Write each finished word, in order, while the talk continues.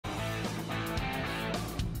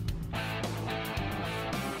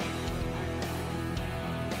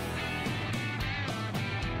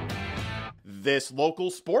This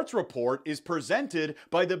local sports report is presented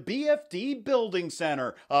by the BFD Building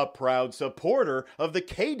Center, a proud supporter of the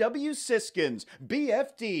KW Siskins.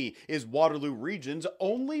 BFD is Waterloo Region's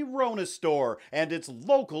only Rona store, and it's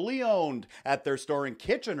locally owned. At their store in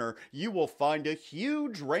Kitchener, you will find a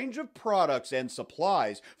huge range of products and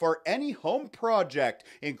supplies for any home project,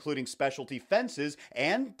 including specialty fences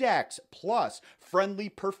and decks, plus friendly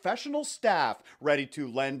professional staff ready to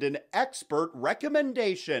lend an expert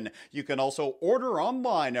recommendation. You can also order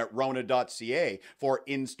online at rona.ca for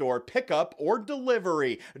in-store pickup or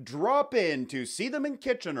delivery. Drop in to see them in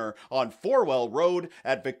Kitchener on Forwell Road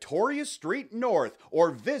at Victoria Street North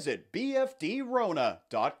or visit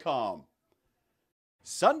bfdrona.com.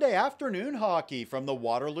 Sunday afternoon hockey from the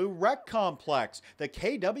Waterloo Rec Complex. The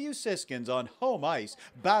KW Siskins on home ice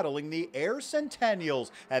battling the Ayr Centennials,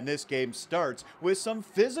 and this game starts with some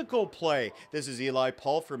physical play. This is Eli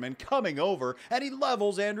Palferman coming over, and he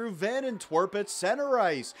levels Andrew Van Antwerp at center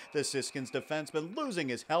ice. The Siskins defenseman losing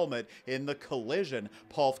his helmet in the collision.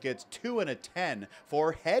 Palf gets 2 and a 10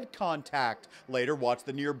 for head contact. Later, watch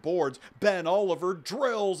the near boards. Ben Oliver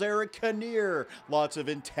drills Eric Kinnear. Lots of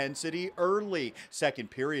intensity early. Second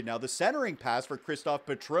period now, the centering pass for Christoph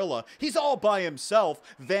Petrilla. He's all by himself.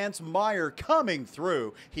 Vance Meyer coming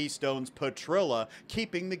through. He stones Petrilla,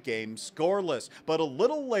 keeping the game scoreless. But a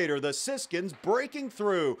little later, the Siskins breaking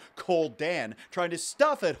through. Cole Dan trying to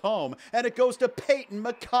stuff it home, and it goes to Peyton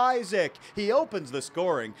McIsaac. He opens the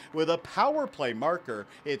scoring with a power play marker.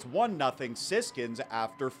 It's 1-0 Siskins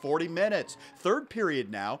after 40 minutes. Third period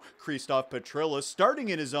now, Christoph Petrilla starting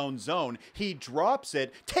in his own zone. He drops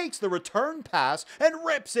it, takes the return pass, and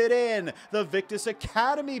rips it in. The Victus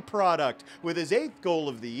Academy product. With his 8th goal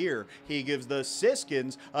of the year, he gives the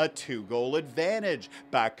Siskins a 2-goal advantage.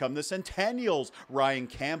 Back come the Centennials. Ryan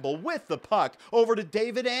Campbell with the puck over to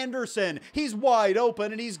David Anderson. He's wide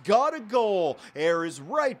open and he's got a goal. Ayr is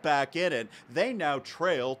right back in it. They now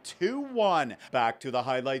trail 2-1. Back to the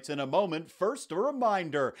highlights in a moment. First, a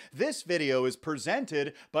reminder, this video is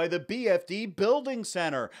presented by the BFD Building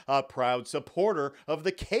Center, a proud supporter of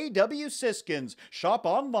the KW Siskins. Shop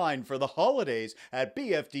online for the holidays at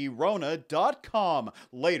bfdrona.com.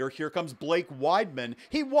 Later, here comes Blake Weidman.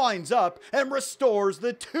 He winds up and restores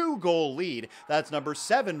the 2-goal lead. That's number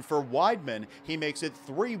 7 for Weidman. He makes it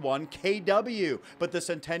 3-1 KW. But the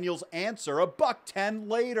Centennials answer a $1.10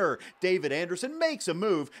 later. David Anderson makes a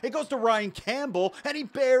move. It goes to Ryan Campbell and he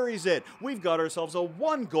buries it. We've got ourselves a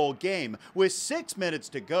 1-goal game. With 6 minutes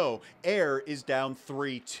to go, Ayr is down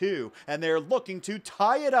 3-2 and they're looking to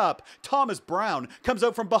tie it up. Thomas Brown comes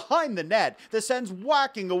out from behind the net. The Sens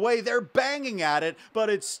whacking away. They're banging at it, but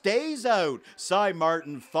it stays out. Cy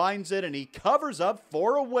Martin finds it and he covers up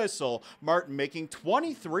for a whistle. Martin making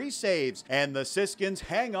 23 saves, and the Siskins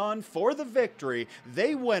hang on for the victory.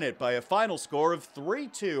 They win it by a final score of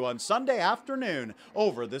 3-2 on Sunday afternoon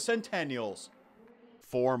over the Centennials.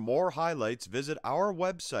 For more highlights, visit our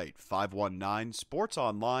website,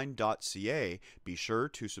 519sportsonline.ca. Be sure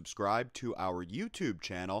to subscribe to our YouTube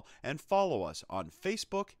channel and follow us on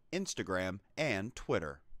Facebook, Instagram, and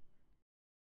Twitter.